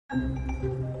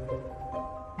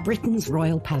Britain's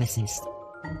royal palaces.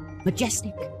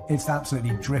 Majestic. It's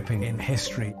absolutely dripping in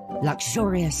history.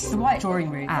 Luxurious. The White Drawing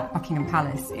Room at Buckingham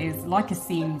Palace is like a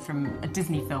scene from a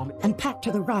Disney film. And packed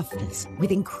to the rafters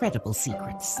with incredible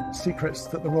secrets. Secrets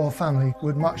that the royal family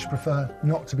would much prefer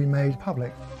not to be made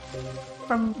public.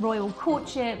 From royal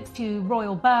courtships to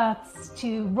royal births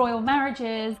to royal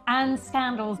marriages and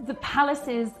scandals, the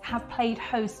palaces have played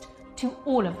host to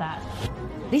all of that.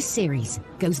 This series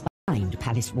goes behind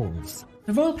palace walls.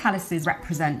 The royal palaces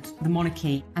represent the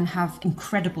monarchy and have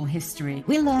incredible history.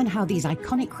 We'll learn how these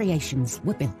iconic creations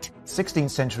were built.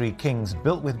 16th century kings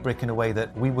built with brick in a way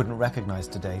that we wouldn't recognise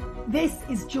today. This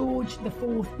is George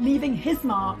IV leaving his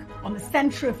mark on the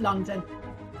centre of London.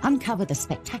 Uncover the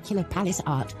spectacular palace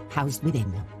art housed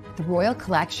within. The royal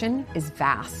collection is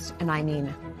vast, and I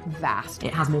mean vast.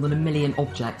 It has more than 1 million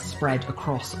objects spread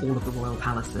across all of the royal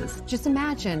palaces. Just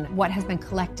imagine what has been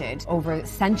collected over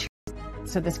centuries.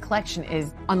 So this collection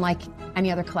is unlike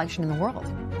any other collection in the world.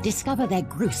 Discover their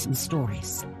gruesome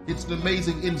stories. It's an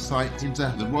amazing insight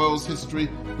into the royals' history,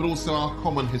 but also our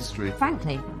common history.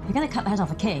 Frankly, you're going to cut the head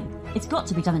off a king. It's got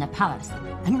to be done in a palace.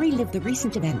 And relive the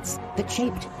recent events that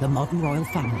shaped the modern royal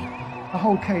family. The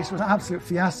whole case was an absolute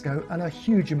fiasco and a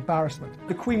huge embarrassment.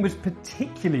 The Queen was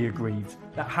particularly aggrieved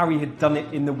that Harry had done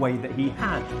it in the way that he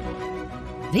had.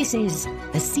 This is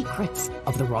The Secrets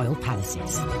of the Royal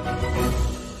Palaces.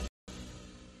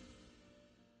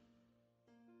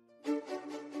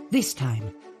 This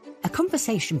time, a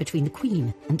conversation between the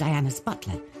Queen and Diana's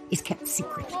butler is kept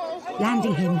secret,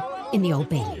 landing him in the Old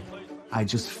Bailey. I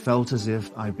just felt as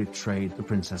if I betrayed the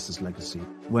princess's legacy,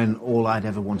 when all I'd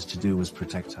ever wanted to do was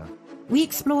protect her. We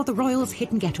explore the royals'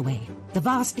 hidden getaway, the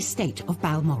vast estate of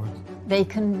Balmoral. They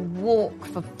can walk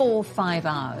for 4 or 5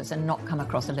 hours and not come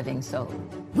across a living soul.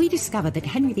 We discover that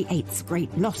Henry VIII's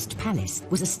great lost palace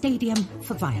was a stadium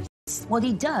for violence. What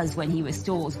he does when he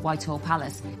restores Whitehall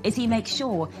Palace is he makes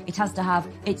sure it has to have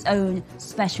its own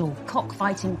special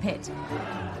cockfighting pit.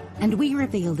 And we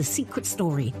reveal the secret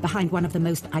story behind one of the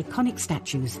most iconic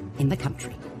statues in the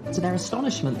country. To their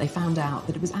astonishment, they found out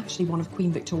that it was actually one of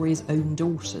Queen Victoria's own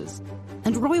daughters.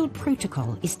 And royal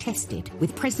protocol is tested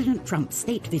with President Trump's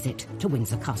state visit to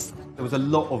Windsor Castle. There was a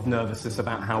lot of nervousness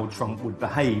about how Trump would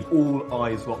behave. All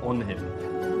eyes were on him.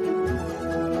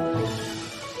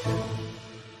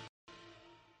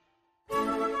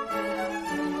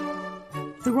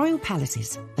 The royal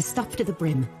palaces are stuffed to the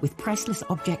brim with priceless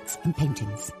objects and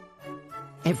paintings.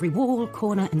 Every wall,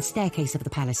 corner and staircase of the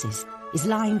palaces is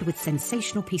lined with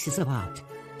sensational pieces of art,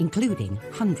 including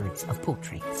hundreds of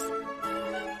portraits.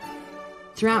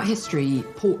 Throughout history,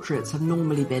 portraits have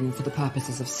normally been for the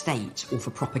purposes of state or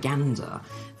for propaganda.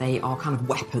 They are kind of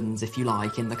weapons, if you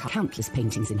like, in the countless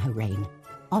paintings in her reign,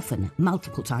 often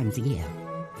multiple times a year.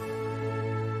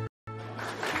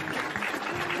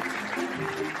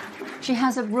 She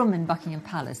has a room in Buckingham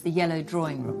Palace, the Yellow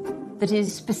Drawing Room, that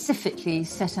is specifically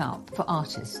set up for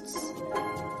artists.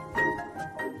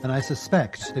 And I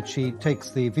suspect that she takes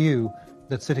the view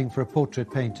that sitting for a portrait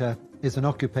painter is an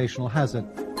occupational hazard.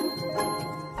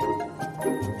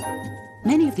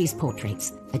 Many of these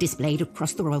portraits are displayed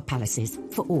across the royal palaces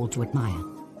for all to admire.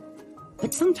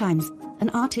 But sometimes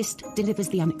an artist delivers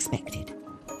the unexpected.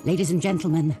 Ladies and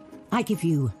gentlemen, I give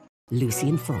you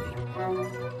Lucian Freud.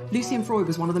 Lucian Freud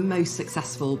was one of the most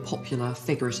successful, popular,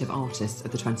 figurative artists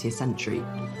of the 20th century.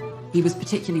 He was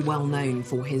particularly well known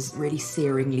for his really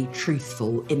searingly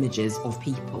truthful images of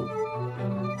people.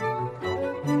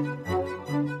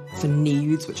 For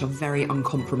nudes, which are very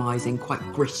uncompromising, quite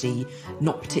gritty,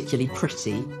 not particularly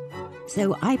pretty.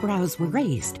 So eyebrows were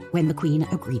raised when the Queen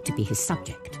agreed to be his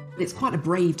subject. It's quite a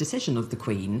brave decision of the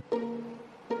Queen.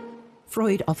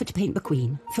 Freud offered to paint the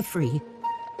Queen for free.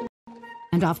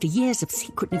 And after years of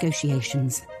secret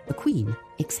negotiations, the Queen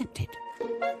accepted.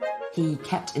 He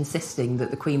kept insisting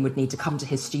that the Queen would need to come to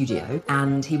his studio,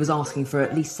 and he was asking for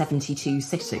at least 72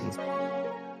 sittings.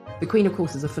 The Queen, of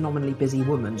course, is a phenomenally busy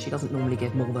woman. She doesn't normally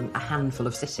give more than a handful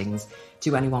of sittings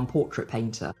to any one portrait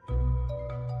painter.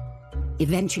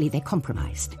 Eventually they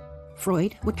compromised.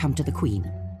 Freud would come to the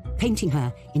Queen, painting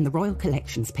her in the Royal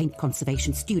Collection's Paint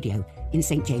Conservation Studio in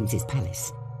St. James's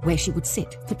Palace, where she would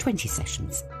sit for 20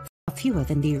 sessions. Fewer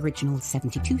than the original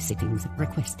 72 sittings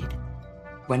requested.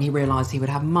 When he realised he would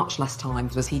have much less time,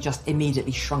 was he just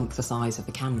immediately shrunk the size of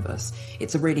the canvas.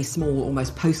 It's a really small,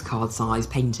 almost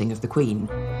postcard-sized painting of the Queen.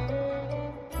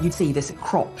 You'd see this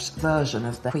cropped version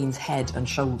of the Queen's head and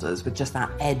shoulders with just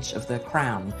that edge of the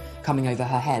crown coming over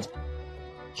her head.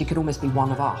 She could almost be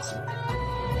one of us.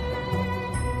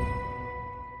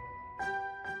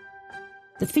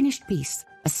 The finished piece,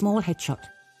 a small headshot,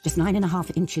 just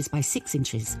 9.5 inches by 6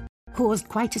 inches, caused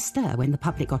quite a stir when the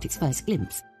public got its first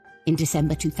glimpse in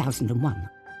December 2001.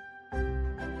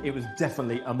 It was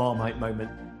definitely a Marmite moment.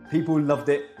 People loved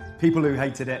it, people who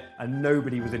hated it, and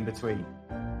nobody was in between.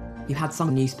 You had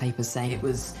some newspapers saying it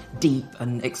was deep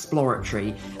and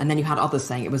exploratory, and then you had others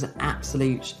saying it was an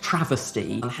absolute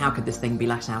travesty. And how could this thing be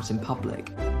let out in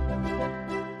public?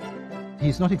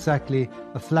 He's not exactly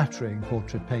a flattering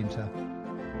portrait painter.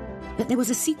 But there was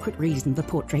a secret reason the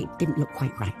portrait didn't look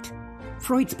quite right.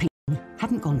 Freud's painting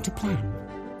hadn't gone to plan.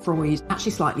 Freud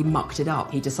actually slightly mucked it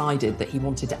up. He decided that he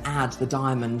wanted to add the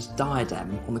diamond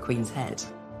diadem on the Queen's head,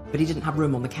 but he didn't have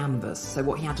room on the canvas, so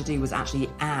what he had to do was actually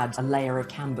add a layer of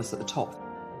canvas at the top.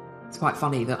 It's quite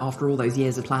funny that after all those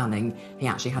years of planning, he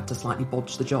actually had to slightly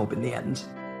bodge the job in the end.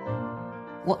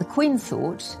 What the Queen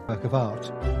thought... work of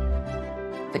art.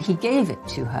 But he gave it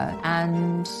to her,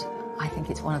 and I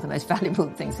think it's one of the most valuable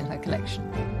things in her collection.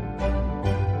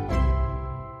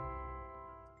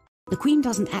 The Queen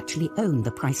doesn't actually own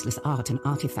the priceless art and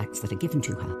artefacts that are given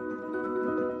to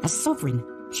her. As sovereign,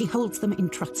 she holds them in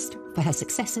trust for her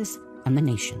successors and the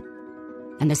nation.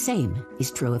 And the same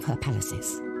is true of her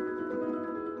palaces.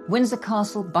 Windsor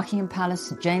Castle, Buckingham Palace,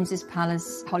 St James's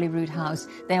Palace, Holyrood House,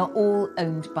 they are all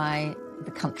owned by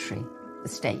the country, the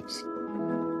state.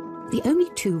 The only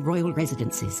two royal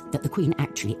residences that the Queen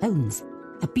actually owns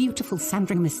are beautiful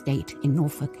Sandringham Estate in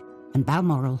Norfolk and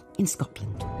Balmoral in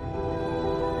Scotland.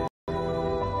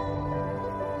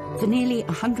 For nearly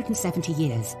 170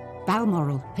 years,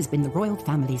 Balmoral has been the royal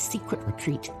family's secret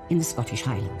retreat in the Scottish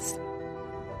Highlands.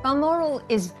 Balmoral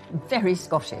is very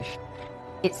Scottish.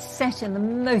 It's set in the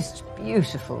most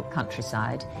beautiful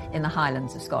countryside in the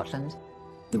Highlands of Scotland.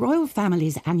 The royal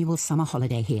family's annual summer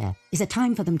holiday here is a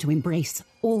time for them to embrace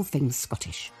all things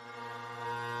Scottish.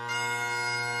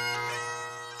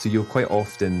 So you're quite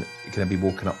often going to be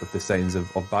woken up with the sounds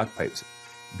of bagpipes.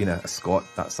 Being a Scot,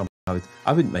 that's something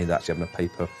I wouldn't mind actually having a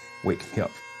piper wake me up.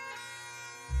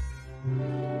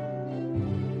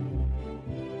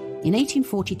 In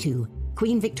 1842,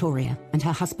 Queen Victoria and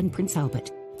her husband Prince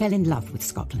Albert fell in love with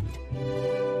Scotland.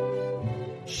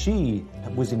 She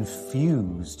was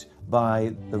infused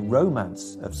by the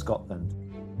romance of Scotland.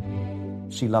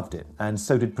 She loved it, and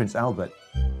so did Prince Albert.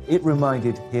 It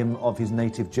reminded him of his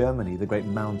native Germany, the great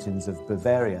mountains of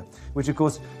Bavaria, which of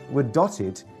course were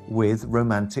dotted with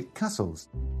romantic castles.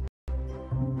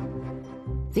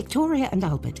 Victoria and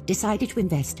Albert decided to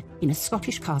invest in a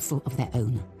Scottish castle of their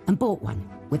own and bought one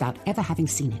without ever having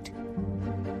seen it.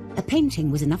 A painting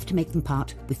was enough to make them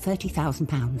part with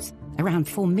 £30,000, around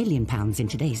 £4 million in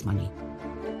today's money,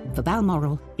 for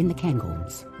Balmoral in the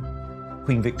Cairngorms.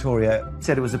 Queen Victoria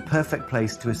said it was a perfect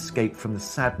place to escape from the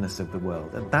sadness of the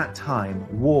world. At that time,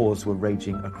 wars were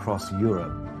raging across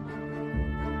Europe.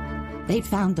 They'd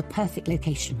found the perfect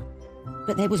location,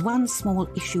 but there was one small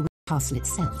issue with the castle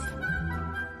itself.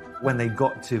 When they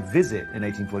got to visit in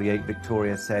 1848,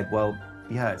 Victoria said, well,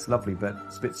 yeah, it's lovely, but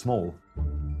it's a bit small.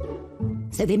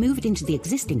 So they moved into the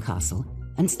existing castle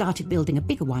and started building a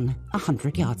bigger one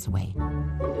 100 yards away.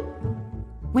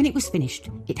 When it was finished,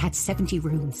 it had 70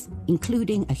 rooms,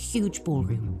 including a huge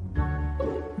ballroom.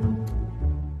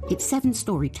 Its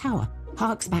 7-storey tower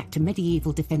harks back to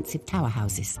medieval defensive tower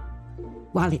houses,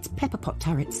 while its pepper-pot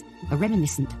turrets are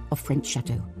reminiscent of French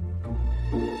chateaux.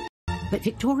 But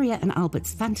Victoria and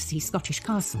Albert's fantasy Scottish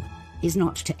castle is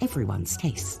not to everyone's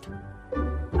taste.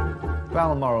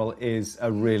 Balmoral is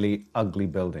a really ugly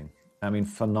building. I mean,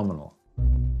 phenomenal.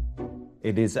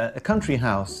 It is a country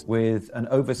house with an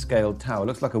overscaled tower. It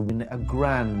looks like a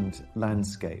grand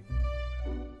landscape.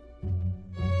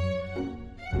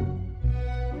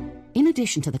 In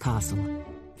addition to the castle,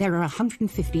 there are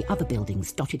 150 other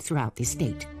buildings dotted throughout the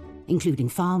estate, including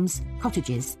farms,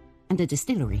 cottages, and a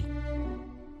distillery.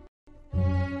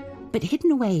 But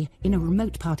hidden away in a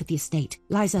remote part of the estate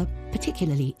lies a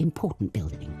particularly important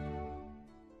building.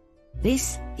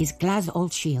 This is Glas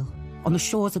Old Shiel, on the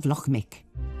shores of Loch Mick.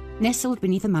 Nestled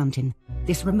beneath a mountain,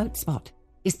 this remote spot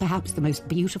is perhaps the most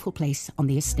beautiful place on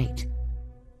the estate.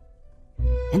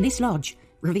 And this lodge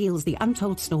reveals the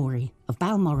untold story of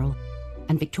Balmoral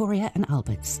and Victoria and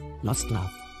Albert's lost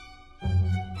love.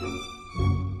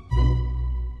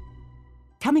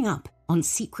 Coming up on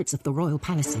Secrets of the Royal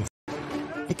Palaces,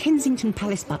 the Kensington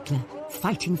Palace butler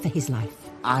fighting for his life.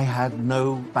 I had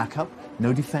no backup,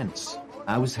 no defence.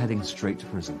 I was heading straight to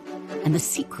prison. And the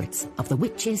secrets of the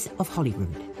witches of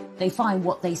Holyrood. They find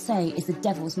what they say is the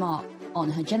devil's mark on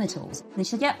her genitals. And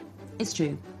she said, yep, it's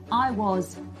true. I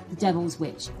was the devil's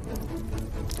witch.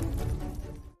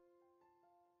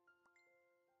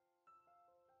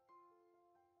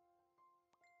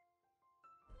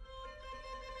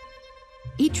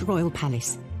 Each royal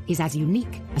palace is as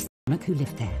unique as the monarch who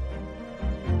lived there.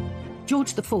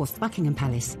 George IV's Buckingham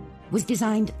Palace was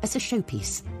designed as a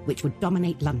showpiece which would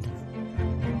dominate London,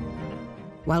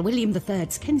 while William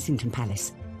III's Kensington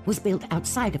Palace was built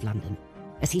outside of London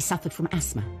as he suffered from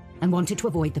asthma and wanted to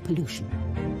avoid the pollution.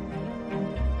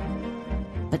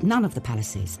 But none of the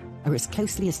palaces are as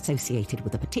closely associated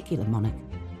with a particular monarch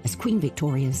as Queen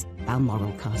Victoria's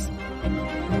Balmoral Castle.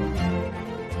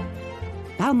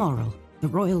 Balmoral, the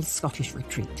royal Scottish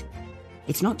retreat.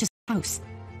 It's not just a house,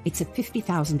 it's a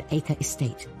 50,000-acre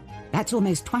estate. That's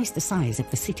almost twice the size of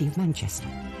the city of Manchester.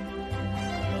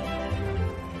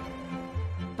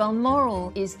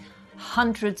 Balmoral is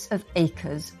hundreds of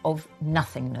acres of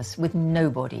nothingness with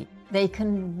nobody. They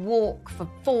can walk for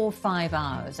 4 or 5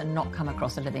 hours and not come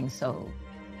across a living soul.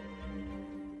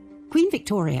 Queen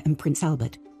Victoria and Prince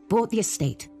Albert bought the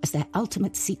estate as their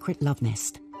ultimate secret love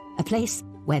nest, a place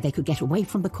where they could get away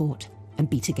from the court and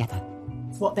be together.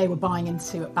 It's what they were buying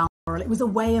into at Balmoral. It was a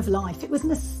way of life. It was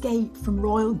an escape from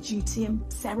royal duty and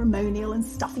ceremonial and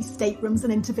stuffy staterooms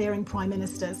and interfering prime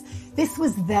ministers. This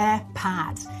was their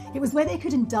pad. It was where they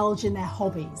could indulge in their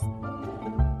hobbies.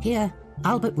 Here,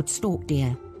 Albert would stalk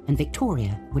deer and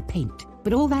Victoria would paint.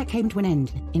 But all that came to an end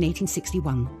in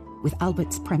 1861 with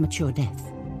Albert's premature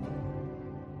death.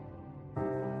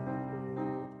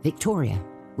 Victoria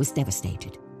was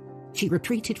devastated. She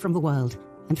retreated from the world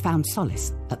and found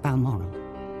solace at Balmoral.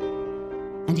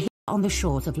 And here on the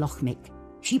shores of Loch Mick,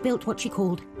 she built what she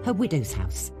called her widow's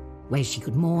house, where she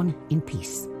could mourn in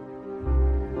peace.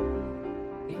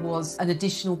 It was an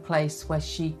additional place where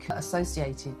she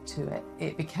associated to it.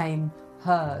 It became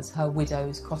hers, her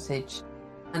widow's cottage.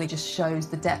 And it just shows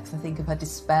the depth, I think, of her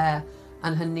despair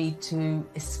and her need to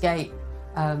escape.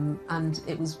 And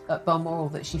it was at Balmoral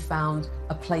that she found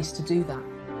a place to do that.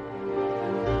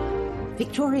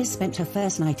 Victoria spent her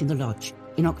first night in the lodge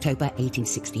in October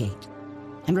 1868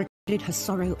 and recorded her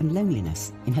sorrow and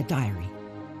loneliness in her diary,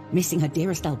 missing her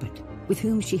dearest Albert, with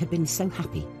whom she had been so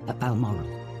happy at Balmoral.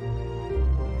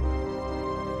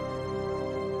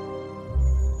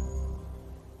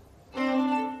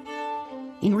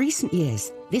 In recent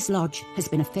years, this lodge has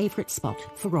been a favourite spot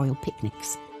for royal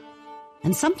picnics,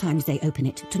 and sometimes they open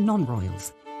it to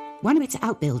non-royals. One of its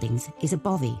outbuildings is a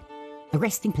bothy, a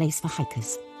resting place for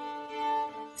hikers.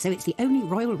 So it's the only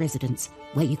royal residence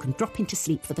where you can drop in to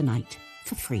sleep for the night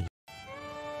for free.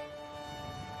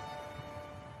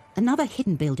 Another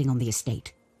hidden building on the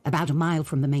estate, about a mile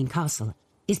from the main castle,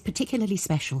 is particularly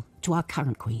special to our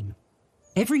current queen.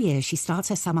 Every year she starts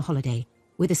her summer holiday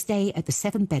with a stay at the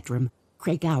 7-bedroom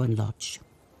Craiggowan Lodge.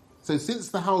 So since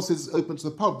the house is open to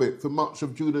the public for much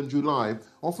of June and July,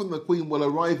 often the Queen will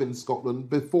arrive in Scotland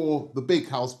before the big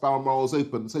house Balmoral is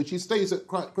open. So she stays at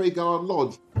Craiggowan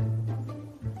Lodge.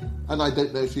 And I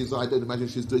don't imagine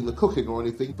she's doing the cooking or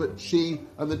anything, but she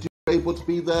and the Duke are able to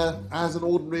be there as an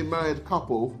ordinary married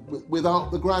couple without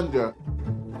the grandeur.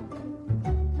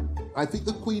 I think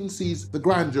the Queen sees the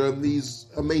grandeur in these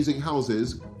amazing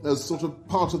houses as sort of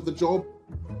part of the job.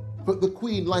 But the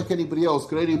Queen, like anybody else,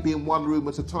 can only be in one room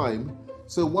at a time.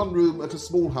 So one room at a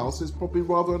small house is probably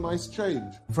rather a nice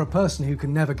change. For a person who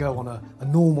can never go on a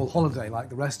normal holiday like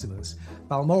the rest of us,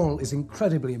 Balmoral is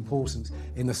incredibly important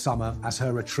in the summer as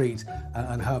her retreat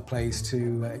and her place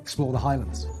to explore the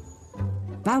Highlands.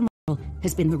 Balmoral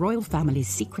has been the royal family's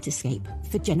secret escape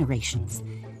for generations,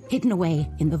 hidden away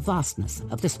in the vastness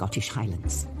of the Scottish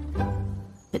Highlands.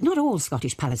 But not all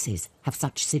Scottish palaces have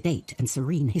such sedate and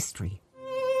serene history.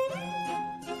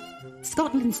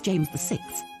 Scotland's James VI,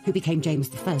 who became James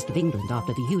I of England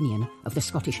after the union of the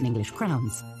Scottish and English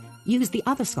crowns, used the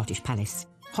other Scottish palace,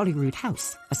 Holyrood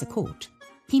House, as a court.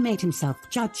 He made himself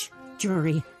judge,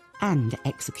 jury, and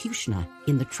executioner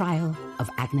in the trial of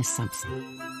Agnes Sampson.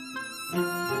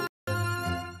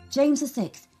 James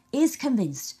VI is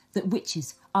convinced that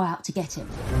witches are out to get him.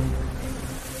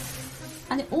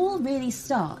 And it all really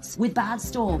starts with bad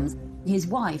storms. His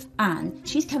wife, Anne,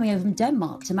 she's coming over from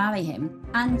Denmark to marry him,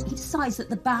 and he decides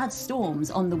that the bad storms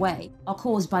on the way are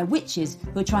caused by witches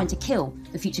who are trying to kill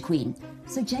the future queen.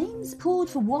 So James called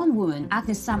for one woman,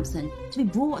 Agnes Sampson, to be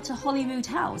brought to Holyrood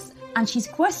House, and she's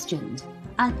questioned.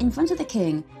 And in front of the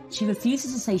king, she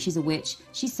refuses to say she's a witch.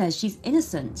 She says she's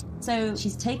innocent. So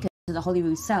she's taken to the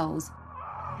Holyrood cells.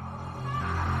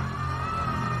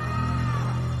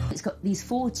 It's got these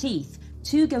 4 teeth.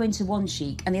 2 go into one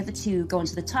cheek and the other 2 go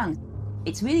into the tongue.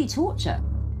 It's really torture.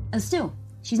 And still,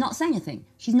 she's not saying anything.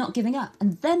 She's not giving up.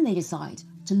 And then they decide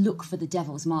to look for the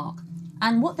devil's mark.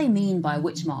 And what they mean by a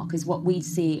witch mark is what we'd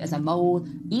see as a mole,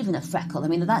 even a freckle. I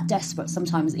mean, they're that desperate,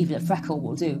 sometimes even a freckle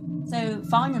will do. So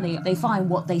finally, they find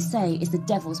what they say is the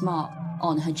devil's mark.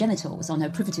 on her genitals, on her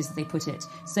privities, as they put it.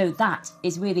 So that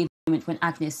is really the moment when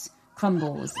Agnes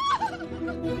crumbles.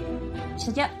 She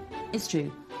said, yep, it's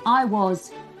true. I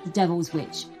was the devil's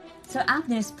witch. So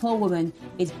Agnes, poor woman,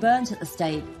 is burnt at the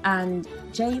stake, and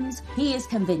James, he is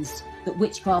convinced that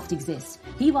witchcraft exists.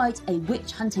 He writes a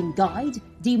witch hunting guide,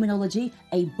 Demonology,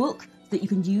 a book that you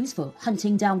can use for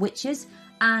hunting down witches,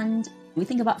 and we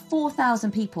think about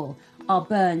 4,000 people are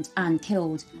burned and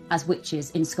killed as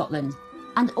witches in Scotland.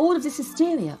 And all of this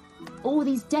hysteria, all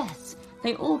these deaths,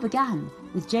 they all began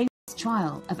with James'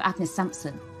 trial of Agnes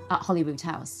Sampson at Holyrood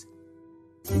House.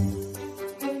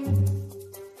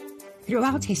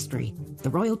 Throughout history, the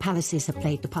royal palaces have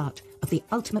played the part of the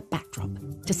ultimate backdrop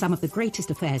to some of the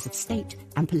greatest affairs of state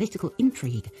and political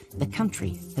intrigue the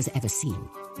country has ever seen.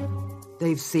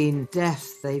 They've seen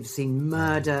death, they've seen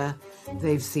murder,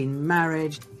 they've seen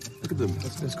marriage. Look at them.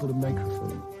 That's called a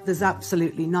microphone. There's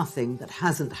absolutely nothing that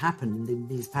hasn't happened in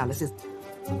these palaces.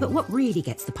 But what really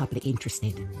gets the public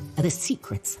interested are the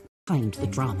secrets behind the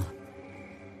drama.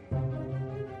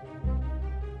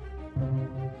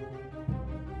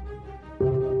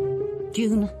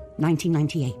 June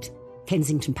 1998,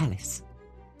 Kensington Palace.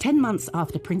 10 months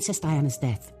after Princess Diana's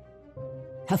death,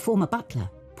 her former butler,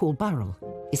 Paul Burrell,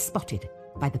 is spotted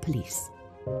by the police.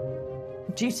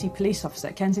 Duty police officer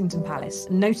at Kensington Palace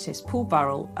noticed Paul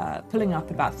Burrell pulling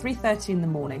up about 3:30 in the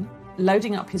morning,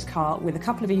 loading up his car with a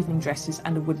couple of evening dresses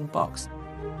and a wooden box.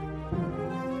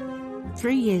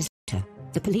 3 years later,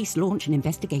 the police launch an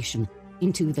investigation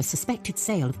into the suspected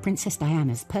sale of Princess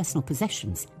Diana's personal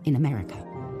possessions in America.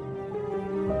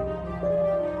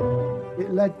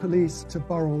 It led police to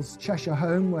Burrell's Cheshire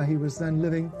home, where he was then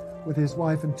living with his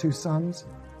wife and 2 sons,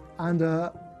 and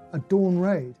a dawn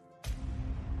raid.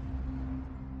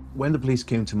 When the police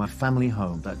came to my family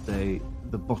home that day,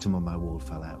 the bottom of my wall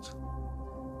fell out.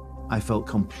 I felt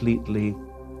completely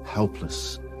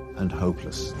helpless and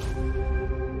hopeless.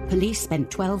 Police spent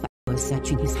 12 hours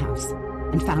searching his house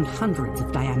and found hundreds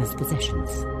of Diana's possessions.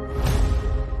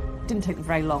 It didn't take them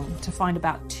very long to find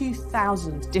about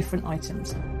 2,000 different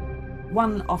items.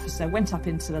 One officer went up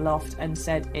into the loft and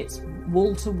said, it's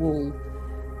wall-to-wall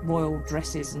royal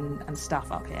dresses and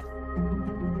stuff up here.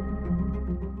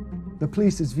 The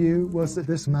police's view was that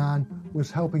this man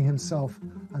was helping himself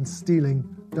and stealing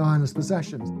Diana's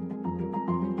possessions.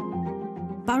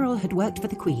 Burrell had worked for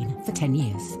the Queen for 10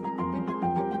 years.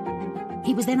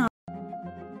 He was then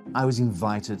I was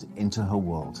invited into her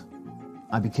world.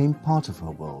 I became part of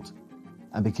her world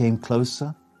and became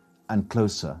closer and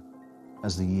closer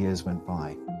as the years went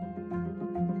by.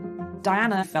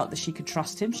 Diana felt that she could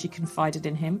trust him, she confided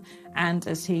in him, and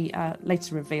as he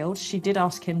later revealed, she did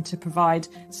ask him to provide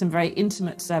some very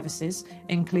intimate services,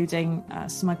 including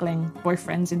smuggling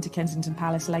boyfriends into Kensington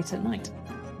Palace late at night.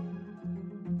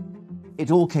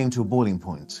 It all came to a boiling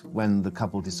point when the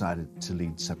couple decided to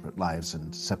lead separate lives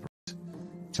and separate.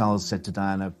 Charles said to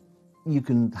Diana, you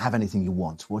can have anything you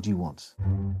want. What do you want?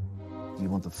 Do you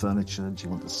want the furniture? Do you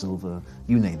want the silver?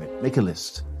 You name it. Make a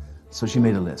list. So she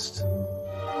made a list.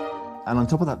 And on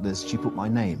top of that list, she put my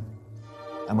name.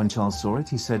 And when Charles saw it,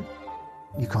 he said,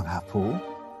 you can't have Paul.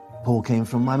 Paul came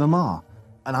from my mama,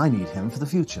 and I need him for the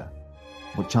future.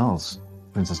 But Charles,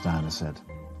 Princess Diana said,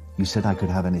 you said I could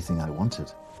have anything I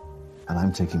wanted. And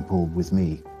I'm taking Paul with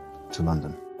me to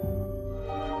London.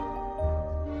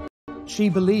 She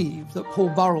believed that Paul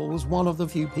Burrell was one of the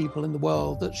few people in the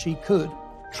world that she could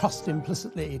trust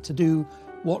implicitly to do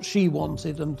what she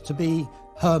wanted and to be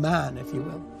her man, if you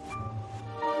will.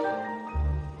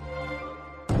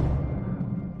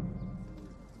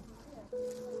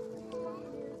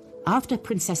 After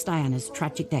Princess Diana's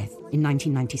tragic death in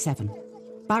 1997,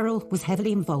 Burrell was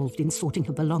heavily involved in sorting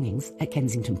her belongings at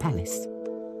Kensington Palace.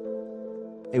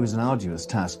 It was an arduous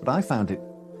task, but I found it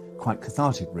quite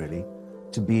cathartic, really,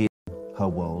 to be in her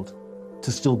world,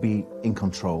 to still be in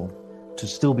control, to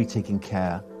still be taking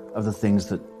care of the things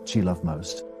that she loved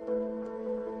most.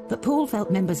 But Paul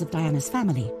felt members of Diana's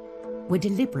family were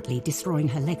deliberately destroying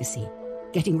her legacy,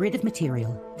 getting rid of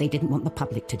material they didn't want the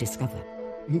public to discover.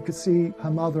 He could see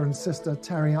her mother and sister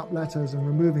tearing up letters and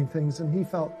removing things, and he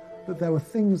felt that there were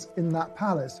things in that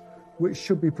palace which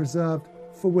should be preserved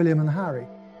for William and Harry.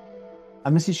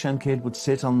 And Mrs. Shankid would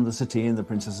sit on the settee in the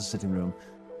princess's sitting room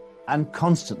and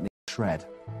constantly shred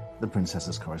the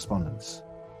princess's correspondence.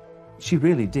 She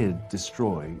really did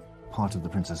destroy part of the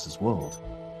princess's world.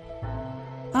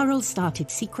 Burrell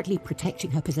started secretly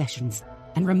protecting her possessions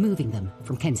and removing them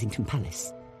from Kensington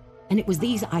Palace. And it was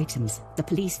these items the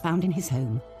police found in his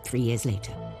home 3 years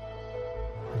later.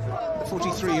 The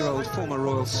 43-year-old former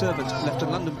royal servant left a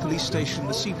London police station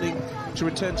this evening to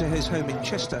return to his home in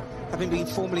Chester, having been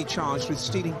formally charged with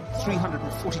stealing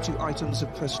 342 items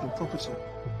of personal property.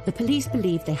 The police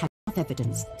believed they had enough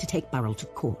evidence to take Burrell to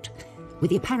court,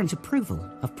 with the apparent approval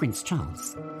of Prince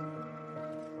Charles.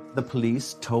 The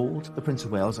police told the Prince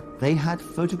of Wales they had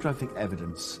photographic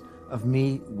evidence of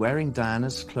me wearing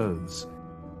Diana's clothes.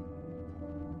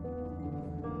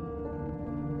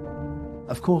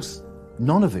 Of course,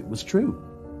 none of it was true.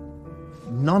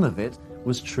 None of it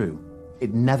was true.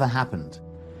 It never happened.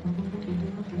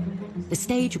 The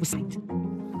stage was set,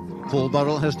 Paul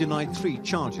Burrell has denied 3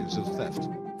 charges of theft.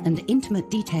 and intimate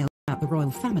details about the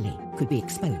royal family could be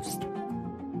exposed.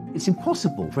 It's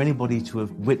impossible for anybody to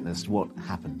have witnessed what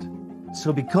happened.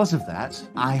 So because of that,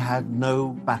 I had no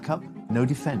backup, no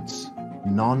defense,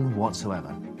 none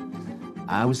whatsoever.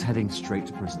 I was heading straight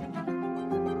to prison.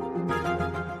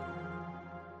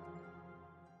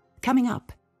 Coming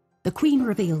up, the Queen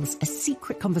reveals a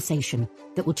secret conversation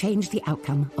that will change the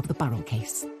outcome of the Burrell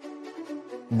case.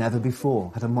 Never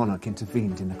before had a monarch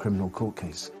intervened in a criminal court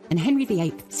case. And Henry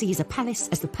VIII sees a palace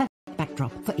as the perfect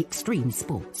backdrop for extreme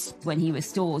sports. When he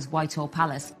restores Whitehall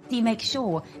Palace, he makes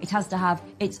sure it has to have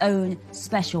its own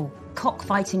special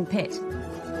cockfighting pit.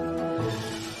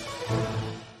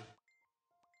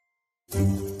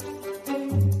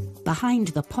 Behind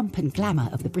the pomp and glamour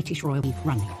of the British royal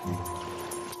running.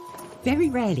 Very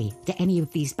rarely do any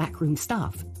of these backroom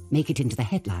staff make it into the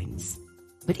headlines.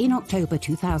 But in October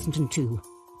 2002,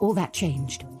 all that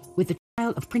changed with the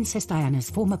trial of Princess Diana's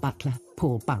former butler,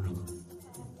 Paul Burrell.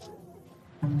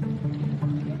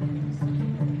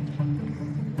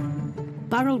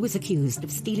 Burrell was accused of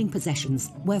stealing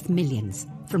possessions worth millions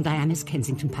from Diana's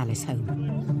Kensington Palace home.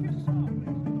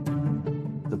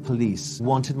 The police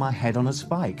wanted my head on a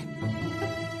spike.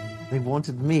 They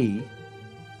wanted me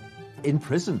in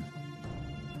prison.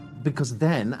 Because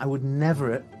then I would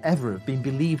never, ever have been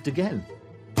believed again.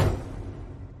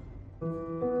 In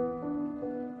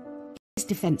his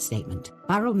defence statement,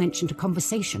 Burrell mentioned a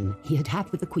conversation he had had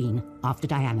with the Queen after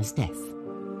Diana's death.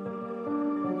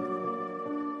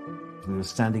 We were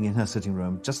standing in her sitting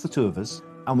room, just the two of us,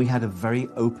 and we had a very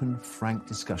open, frank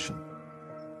discussion.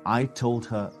 I told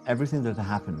her everything that had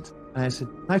happened, and I said,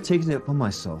 I've taken it upon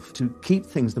myself to keep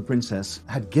things the princess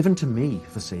had given to me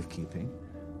for safekeeping,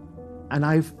 and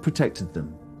I've protected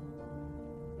them.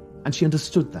 And she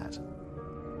understood that.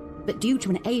 But due to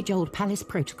an age-old palace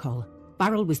protocol,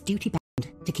 Burrell was duty-bound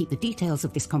to keep the details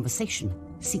of this conversation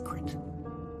secret.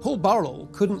 Paul Burrell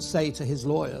couldn't say to his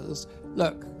lawyers,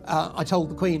 look, I told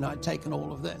the Queen I'd taken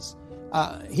all of this.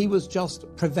 He was just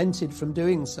prevented from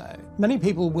doing so. Many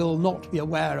people will not be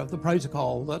aware of the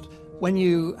protocol that when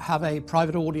you have a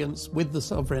private audience with the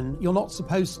sovereign, you're not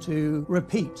supposed to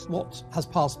repeat what has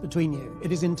passed between you.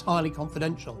 It is entirely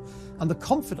confidential, and the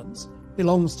confidence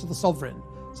belongs to the sovereign.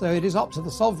 So it is up to the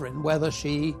sovereign whether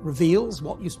she reveals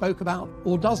what you spoke about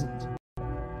or doesn't.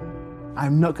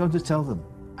 I'm not going to tell them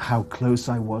how close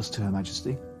I was to Her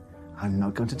Majesty. I'm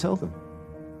not going to tell them.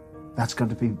 That's going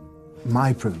to be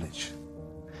my privilege.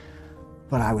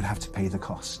 But I would have to pay the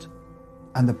cost.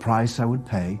 And the price I would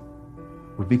pay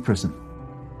would be prison.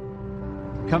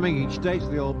 Coming each day to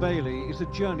the Old Bailey is a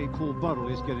journey Paul Burrell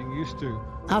is getting used to.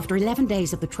 After 11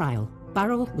 days of the trial,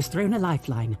 Burrell was thrown a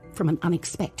lifeline from an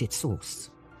unexpected source.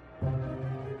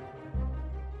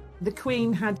 The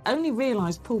Queen had only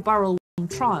realised Paul Burrell was on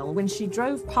trial when she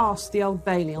drove past the Old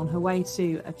Bailey on her way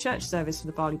to a church service for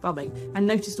the Barley Bombing and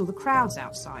noticed all the crowds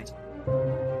outside.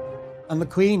 And the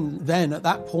Queen then, at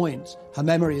that point, her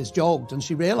memory is jogged and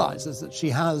she realises that she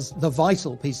has the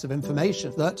vital piece of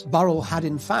information that Burrell had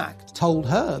in fact told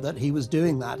her that he was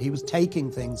doing that. He was taking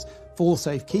things for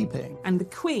safekeeping. And the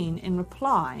Queen, in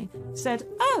reply, said,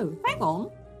 oh, hang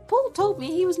on, Paul told me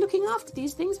he was looking after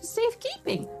these things for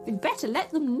safekeeping. We'd better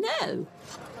let them know.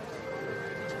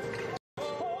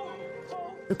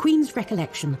 The Queen's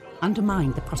recollection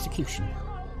undermined the prosecution.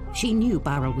 She knew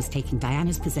Burrell was taking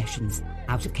Diana's possessions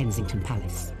out of Kensington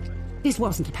Palace. This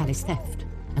wasn't a palace theft,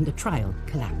 and the trial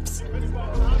collapsed.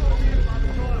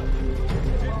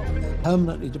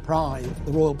 Permanently deprived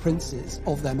the royal princes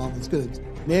of their mother's goods,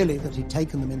 merely that he'd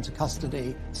taken them into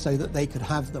custody so that they could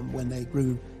have them when they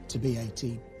grew to be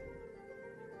 18.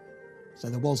 So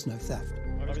there was no theft.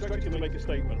 I'm expecting to make a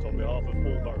statement on behalf of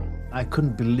Paul Burrell. I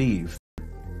couldn't believe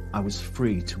I was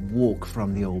free to walk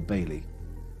from the Old Bailey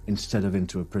instead of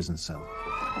into a prison cell.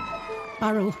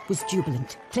 Burrell was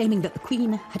jubilant, claiming that the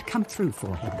Queen had come through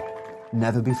for him.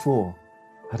 Never before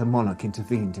had a monarch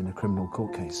intervened in a criminal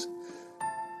court case.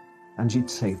 And she'd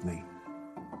saved me.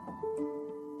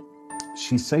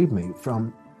 She saved me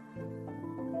from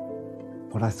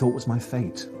what I thought was my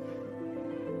fate.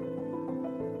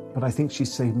 But I think she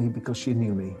saved me because she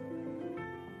knew me,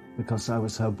 because I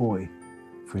was her boy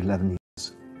for 11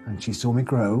 years. And she saw me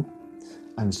grow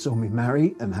and saw me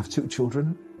marry and have 2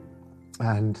 children.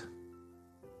 And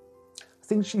I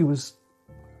think she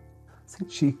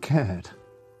cared.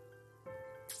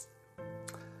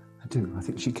 I do, I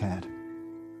think she cared.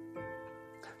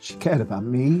 She cared about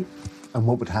me and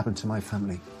what would happen to my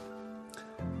family.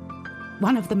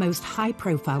 One of the most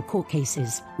high-profile court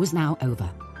cases was now over.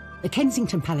 The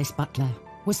Kensington Palace butler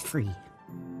was free.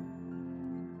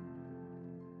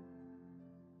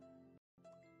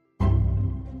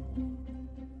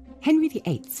 Henry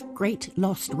VIII's great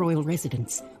lost royal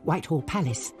residence, Whitehall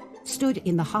Palace, stood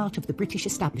in the heart of the British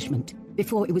establishment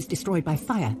before it was destroyed by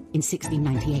fire in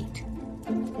 1698.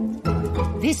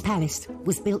 This palace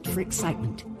was built for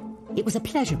excitement. It was a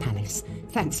pleasure palace,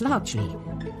 thanks largely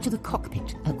to the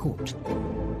cockpit at court.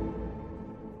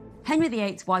 Henry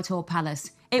VIII's Whitehall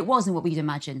Palace, it wasn't what we'd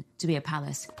imagine to be a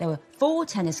palace. There were 4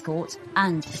 tennis courts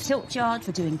and a tilt yard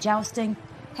for doing jousting.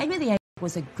 Henry VIII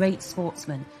was a great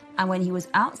sportsman, and when he was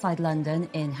outside London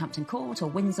in Hampton Court or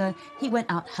Windsor, he went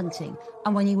out hunting.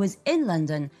 And when he was in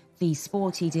London, the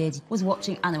sport he did was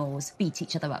watching animals beat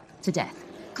each other up to death.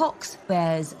 Cocks,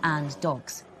 bears and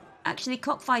dogs. Actually,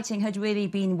 cockfighting had really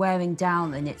been wearing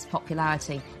down in its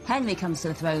popularity. Henry comes to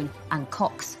the throne and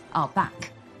cocks are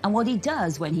back. And what he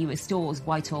does when he restores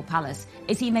Whitehall Palace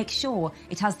is he makes sure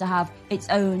it has to have its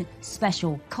own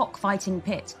special cockfighting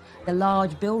pit, the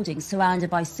large building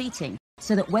surrounded by seating,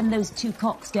 so that when those 2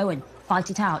 cocks go and fight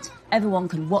it out, everyone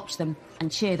can watch them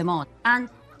and cheer them on. And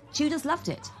Tudors loved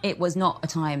it. It was not a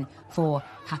time for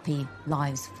happy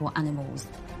lives for animals.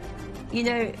 You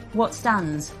know what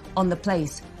stands on the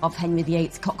place of Henry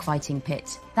VIII's cockfighting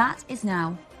pit? That is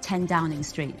now 10 Downing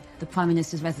Street, the Prime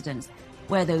Minister's residence,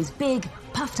 where those big,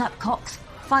 puffed-up cocks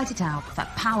fight it out for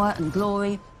power and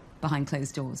glory behind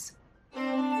closed doors.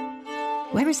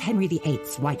 Whereas Henry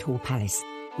VIII's Whitehall Palace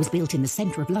was built in the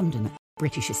centre of London,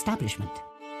 British establishment,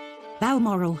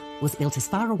 Balmoral was built as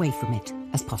far away from it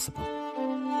as possible.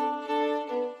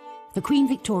 For Queen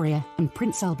Victoria and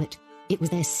Prince Albert, it was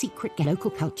their secret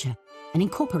local culture and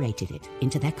incorporated it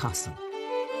into their castle.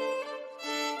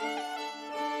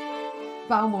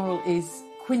 Balmoral is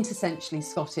quintessentially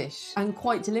Scottish, and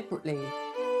quite deliberately.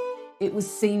 It was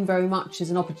seen very much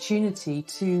as an opportunity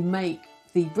to make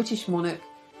the British monarch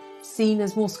seen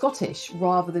as more Scottish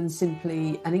rather than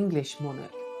simply an English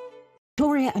monarch.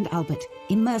 Victoria and Albert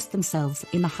immersed themselves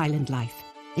in the Highland life,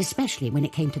 especially when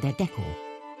it came to their decor.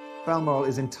 Balmoral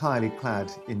is entirely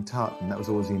clad in tartan. That was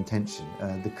always the intention.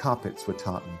 The carpets were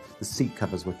tartan, the seat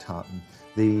covers were tartan,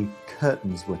 the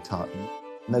curtains were tartan.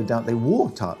 No doubt they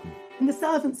wore tartan. In the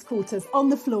servants' quarters, on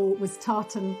the floor was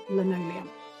tartan linoleum.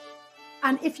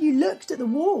 And if you looked at the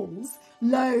walls,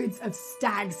 loads of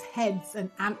stags' heads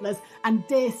and antlers and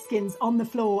deer skins on the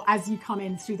floor as you come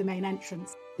in through the main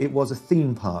entrance. It was a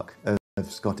theme park of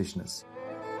Scottishness.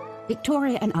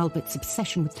 Victoria and Albert's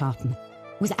obsession with tartan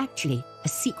was actually a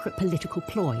secret political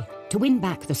ploy to win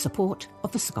back the support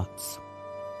of the Scots.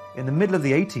 In the middle of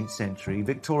the 18th century,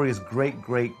 Victoria's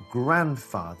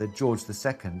great-great-grandfather, George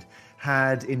II,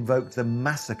 had invoked the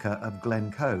massacre of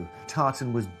Glencoe.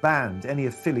 Tartan was banned. Any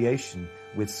affiliation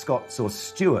with Scots or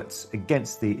Stuarts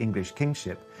against the English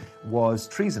kingship was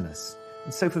treasonous.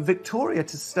 And so for Victoria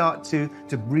to start to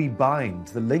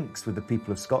rebind the links with the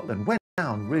people of Scotland went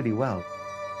down really well.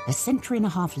 A century and a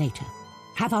half later,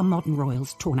 have our modern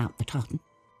royals torn out the tartan?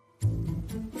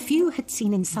 Few had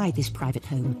seen inside this private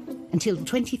home until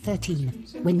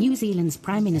 2013, when New Zealand's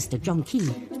Prime Minister John Key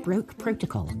broke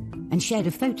protocol and shared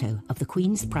a photo of the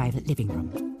Queen's private living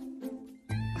room.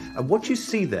 And what you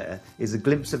see there is a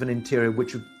glimpse of an interior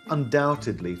which was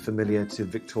undoubtedly familiar to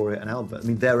Victoria and Albert. I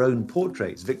mean, their own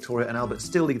portraits, Victoria and Albert,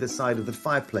 still either side of the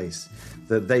fireplace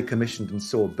that they commissioned and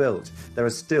saw built. There are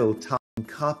still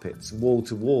carpets wall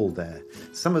to wall there.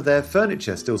 Some of their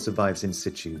furniture still survives in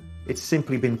situ. It's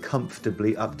simply been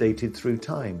comfortably updated through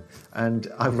time, and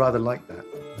I rather like that.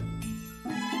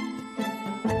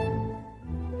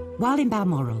 While in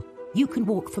Balmoral, you can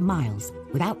walk for miles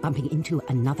without bumping into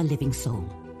another living soul.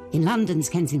 In London's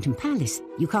Kensington Palace,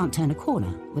 you can't turn a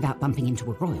corner without bumping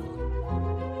into a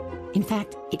royal. In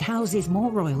fact, it houses more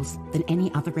royals than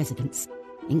any other residence,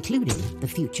 including the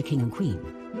future King and Queen.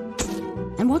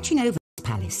 And watching over this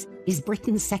palace is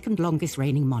Britain's second longest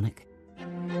reigning monarch,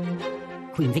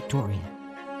 Queen Victoria.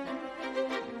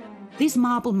 This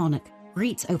marble monarch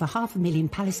greets over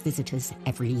 500,000 palace visitors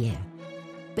every year.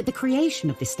 But the creation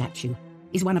of this statue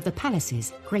is one of the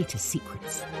palace's greatest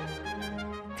secrets.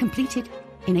 Completed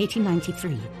in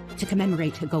 1893 to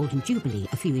commemorate her Golden Jubilee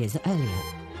a few years earlier.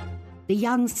 The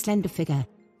young, slender figure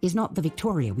is not the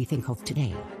Victoria we think of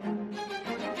today.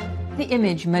 The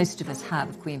image most of us have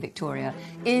of Queen Victoria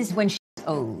is when she was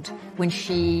old. When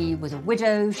she was a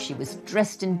widow, she was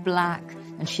dressed in black,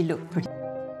 and she looked pretty.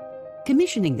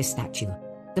 Commissioning this statue,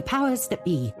 the powers that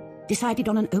be decided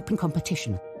on an open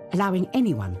competition, allowing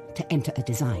anyone to enter a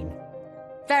design.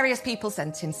 Various people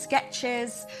sent in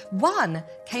sketches. One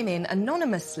came in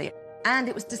anonymously, and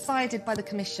it was decided by the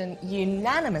commission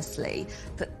unanimously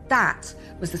that that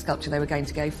was the sculpture they were going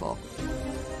to go for.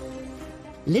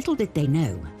 Little did they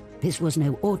know, this was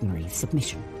no ordinary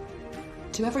submission.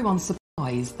 To everyone's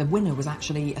surprise, the winner was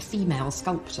actually a female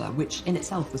sculptor, which in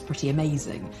itself was pretty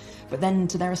amazing. But then,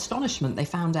 to their astonishment, they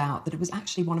found out that it was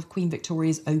actually one of Queen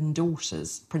Victoria's own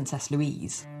daughters, Princess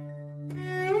Louise.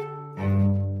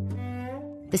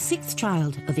 The sixth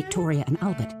child of Victoria and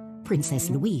Albert,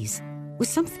 Princess Louise, was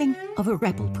something of a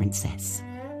rebel princess.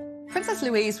 Princess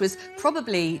Louise was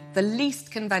probably the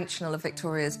least conventional of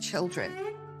Victoria's children.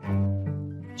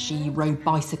 She rode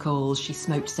bicycles, she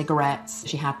smoked cigarettes,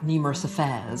 she had numerous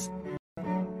affairs.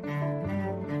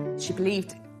 She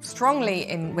believed strongly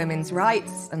in women's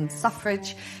rights and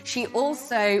suffrage. She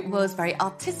also was very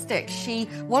artistic. She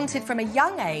wanted from a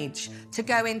young age to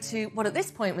go into what at this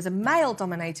point was a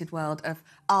male-dominated world of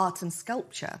art and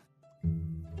sculpture.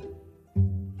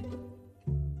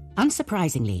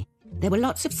 Unsurprisingly, there were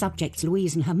lots of subjects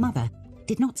Louise and her mother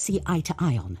did not see eye to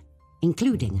eye on,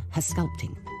 including her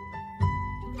sculpting.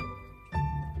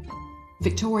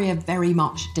 Victoria very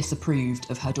much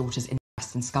disapproved of her daughter's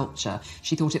interest in sculpture.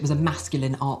 She thought it was a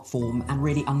masculine art form and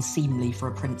really unseemly for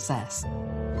a princess.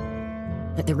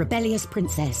 But the rebellious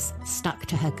princess stuck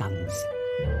to her guns.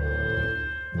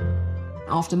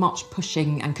 After much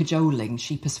pushing and cajoling,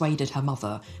 she persuaded her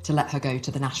mother to let her go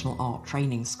to the National Art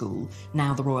Training School,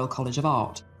 now the Royal College of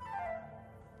Art.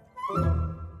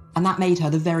 And that made her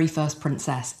the very first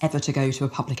princess ever to go to a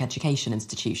public education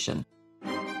institution.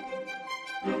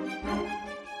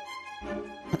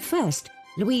 At first,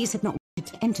 Louise had not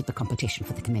wanted to enter the competition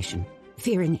for the commission,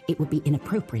 fearing it would be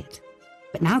inappropriate.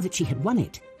 But now that she had won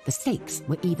it, the stakes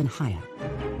were even higher.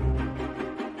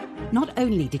 Not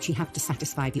only did she have to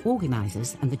satisfy the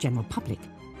organisers and the general public,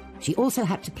 she also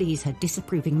had to please her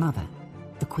disapproving mother,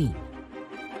 the Queen.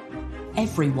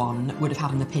 Everyone would have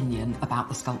had an opinion about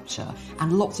the sculpture,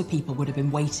 and lots of people would have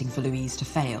been waiting for Louise to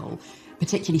fail,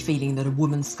 particularly feeling that a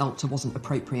woman's sculpture wasn't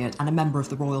appropriate and a member of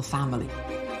the royal family.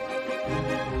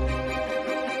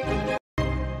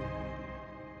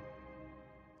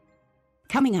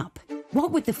 Coming up,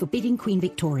 what would the forbidding Queen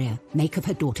Victoria make of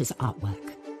her daughter's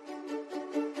artwork?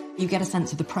 You get a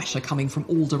sense of the pressure coming from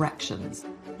all directions.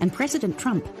 And President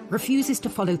Trump refuses to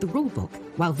follow the rulebook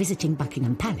while visiting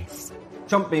Buckingham Palace.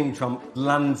 Trump being Trump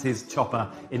lands his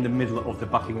chopper in the middle of the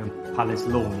Buckingham Palace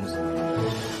lawns.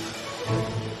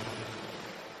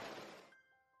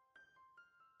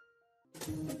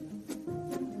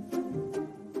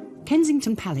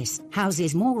 Kensington Palace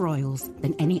houses more royals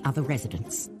than any other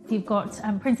residence. You've got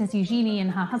Princess Eugenie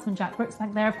and her husband Jack Brooks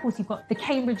back there. Of course, you've got the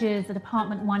Cambridges at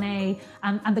Apartment 1A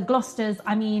and the Gloucesters.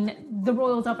 I mean, the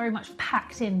royals are very much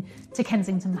packed in to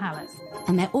Kensington Palace.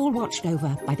 And they're all watched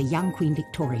over by the young Queen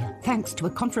Victoria, thanks to a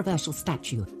controversial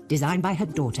statue designed by her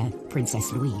daughter,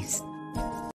 Princess Louise.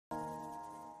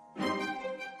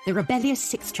 The rebellious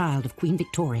sixth child of Queen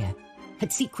Victoria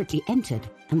had secretly entered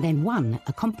and then won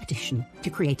a competition to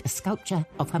create a sculpture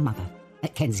of her mother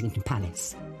at Kensington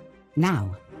Palace.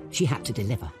 Now, she had to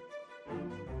deliver.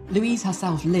 Louise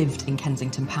herself lived in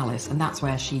Kensington Palace, and that's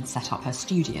where she'd set up her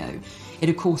studio. It,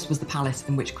 of course, was the palace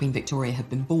in which Queen Victoria had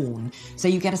been born, so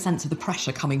you get a sense of the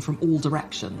pressure coming from all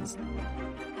directions.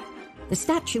 The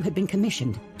statue had been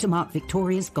commissioned to mark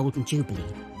Victoria's Golden Jubilee.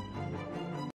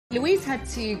 Louise had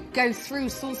to go through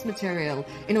source material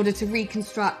in order to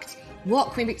reconstruct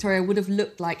what Queen Victoria would have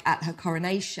looked like at her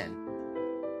coronation.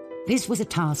 This was a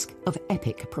task of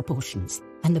epic proportions,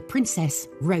 and the princess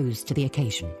rose to the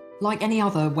occasion. Like any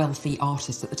other wealthy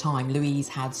artist at the time, Louise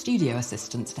had studio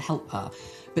assistants to help her,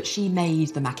 but she made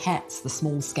the maquettes, the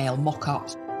small-scale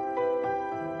mock-ups.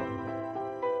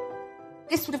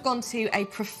 This would have gone to a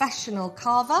professional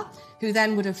carver, who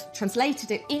then would have translated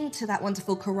it into that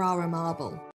wonderful Carrara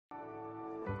marble.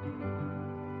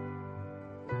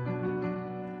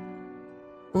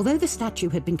 Although the statue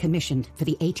had been commissioned for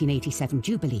the 1887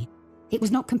 Jubilee, it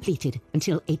was not completed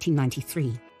until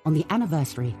 1893, on the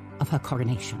anniversary of her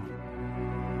coronation.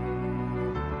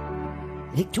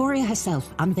 Victoria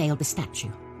herself unveiled the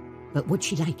statue, but would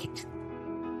she like it?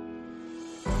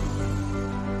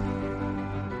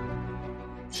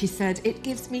 She said, "It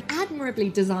gives me admirably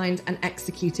designed and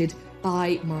executed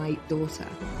by my daughter."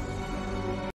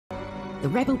 The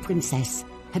rebel princess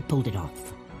had pulled it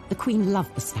off. The Queen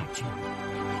loved the statue.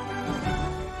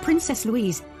 Princess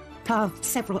Louise carved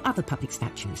several other public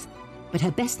statues, but her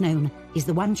best known is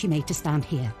the one she made to stand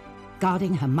here,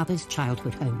 guarding her mother's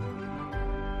childhood home.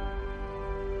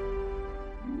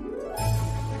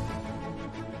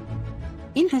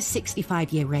 In her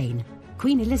 65-year reign,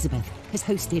 Queen Elizabeth has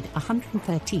hosted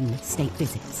 113 state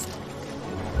visits.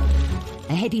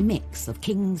 A heady mix of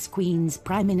kings, queens,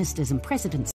 prime ministers and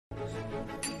presidents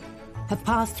have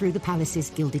passed through the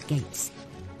palace's gilded gates,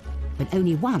 but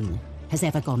only one has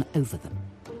ever gone over them.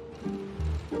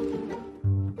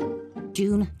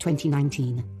 June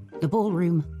 2019, the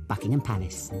ballroom, Buckingham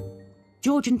Palace.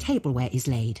 Georgian tableware is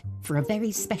laid for a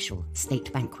very special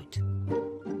state banquet.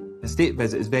 A state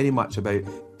visit is very much about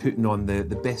putting on the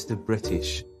best of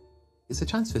British. It's a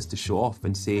chance for us to show off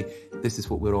and say, this is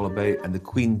what we're all about, and the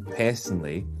Queen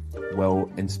personally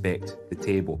will inspect the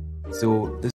table.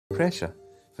 So there's pressure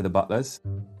for the butlers.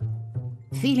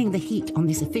 Feeling the heat on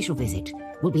this official visit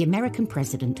will be American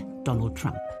President Donald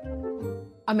Trump.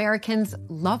 Americans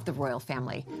love the royal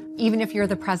family. Even if you're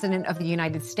the President of the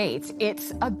United States,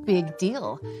 it's a big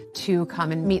deal to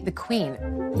come and meet the Queen.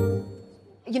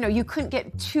 You know, you couldn't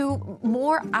get two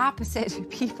more opposite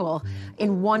people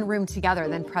in one room together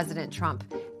than President Trump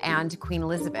and Queen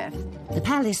Elizabeth. The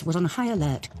palace was on high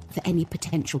alert for any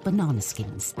potential banana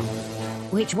skins,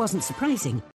 which wasn't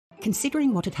surprising,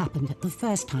 considering what had happened the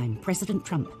first time President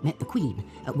Trump met the Queen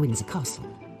at Windsor Castle.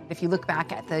 If you look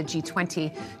back at the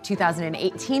G20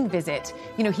 2018 visit,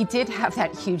 you know, he did have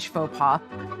that huge faux pas.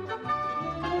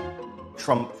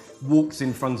 Trump walks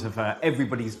in front of her,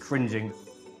 everybody's cringing.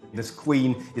 This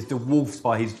Queen is dwarfed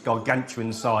by his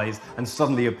gargantuan size and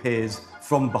suddenly appears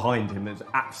from behind him. It's an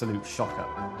absolute shocker.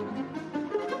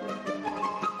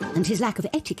 And his lack of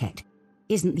etiquette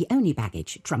isn't the only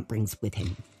baggage Trump brings with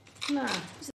him. No,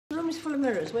 the room is full of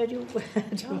mirrors. Where would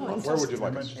you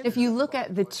like it? If you look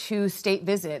at the two state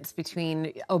visits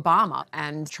between Obama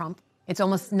and Trump, it's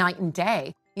almost night and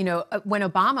day. You know, when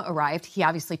Obama arrived, he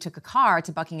obviously took a car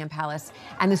to Buckingham Palace,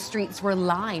 and the streets were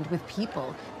lined with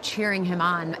people cheering him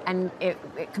on. And it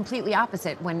completely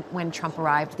opposite when Trump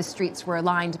arrived. The streets were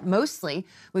lined mostly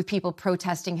with people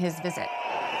protesting his visit.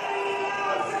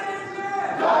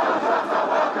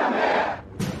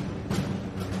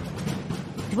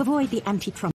 To avoid the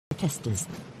anti-Trump protesters,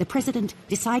 the president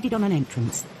decided on an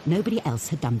entrance nobody else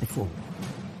had done before.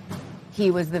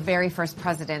 He was the very first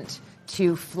president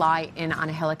to fly in on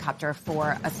a helicopter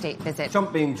for a state visit.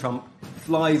 Trump being Trump,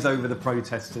 flies over the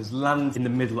protesters, lands in the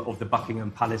middle of the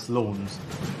Buckingham Palace lawns.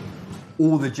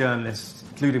 All the journalists,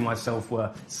 including myself,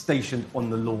 were stationed on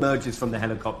the lawn. Emerges from the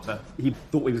helicopter. He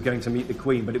thought he was going to meet the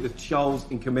Queen, but it was Charles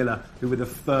and Camilla who were the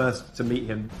first to meet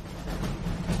him.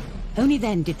 Only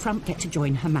then did Trump get to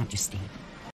join Her Majesty,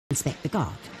 inspect the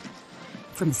guard,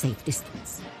 from a safe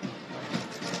distance.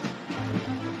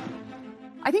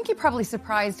 I think he probably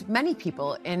surprised many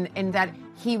people in that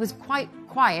he was quite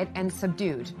quiet and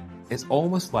subdued. It's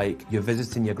almost like you're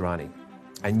visiting your granny.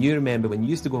 And you remember when you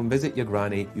used to go and visit your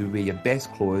granny, you would wear your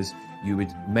best clothes, you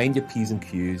would mind your P's and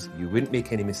Q's, you wouldn't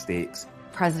make any mistakes.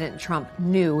 President Trump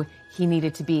knew he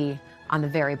needed to be on the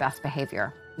very best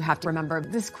behavior. You have to remember,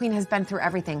 this Queen has been through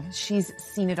everything. She's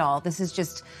seen it all. This is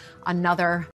just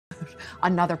another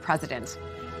president.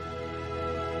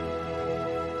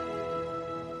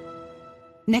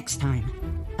 Next time,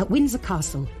 at Windsor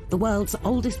Castle, the world's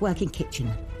oldest working kitchen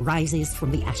rises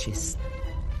from the ashes.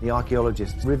 The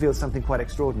archaeologists revealed something quite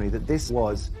extraordinary, that this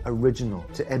was original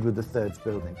to Edward III's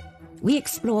building. We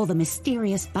explore the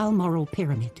mysterious Balmoral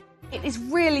pyramid. It is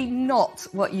really not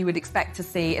what you would expect to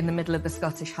see in the middle of the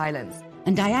Scottish Highlands.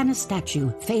 And Diana's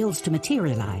statue fails to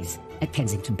materialise at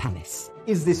Kensington Palace.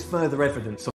 Is this further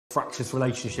evidence of a fractious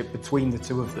relationship between the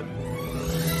two of them?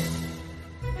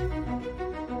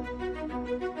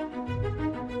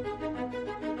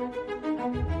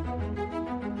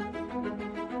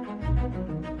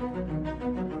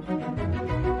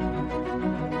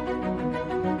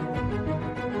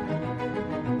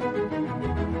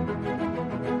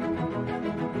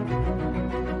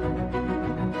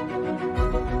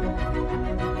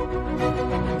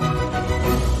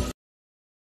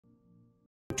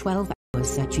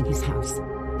 Searching his house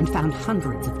and found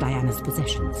hundreds of Diana's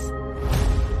possessions.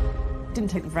 Didn't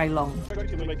take very long. I'd like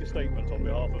to make a statement on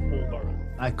behalf of Paul Burrell.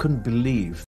 I couldn't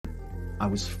believe I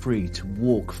was free to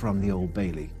walk from the Old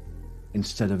Bailey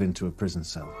instead of into a prison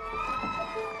cell.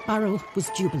 Burrell was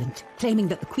jubilant, claiming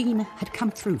that the Queen had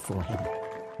come through for him.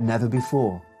 Never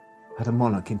before had a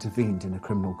monarch intervened in a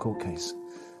criminal court case.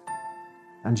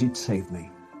 and she'd saved me.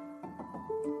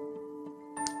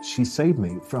 She saved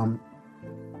me from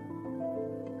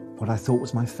what I thought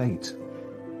was my fate.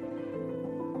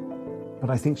 But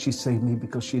I think she saved me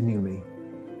because she knew me,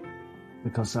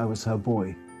 because I was her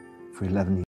boy for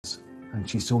 11 years. And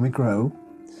she saw me grow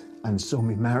and saw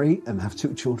me marry and have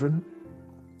 2 children.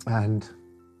 And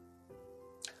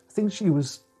I think she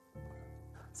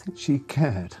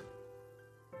cared.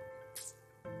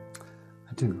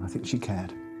 I do, I think she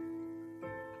cared.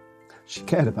 She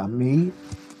cared about me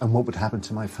and what would happen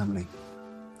to my family.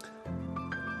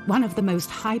 One of the most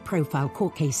high-profile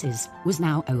court cases was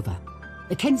now over.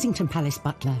 The Kensington Palace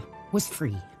butler was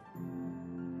free.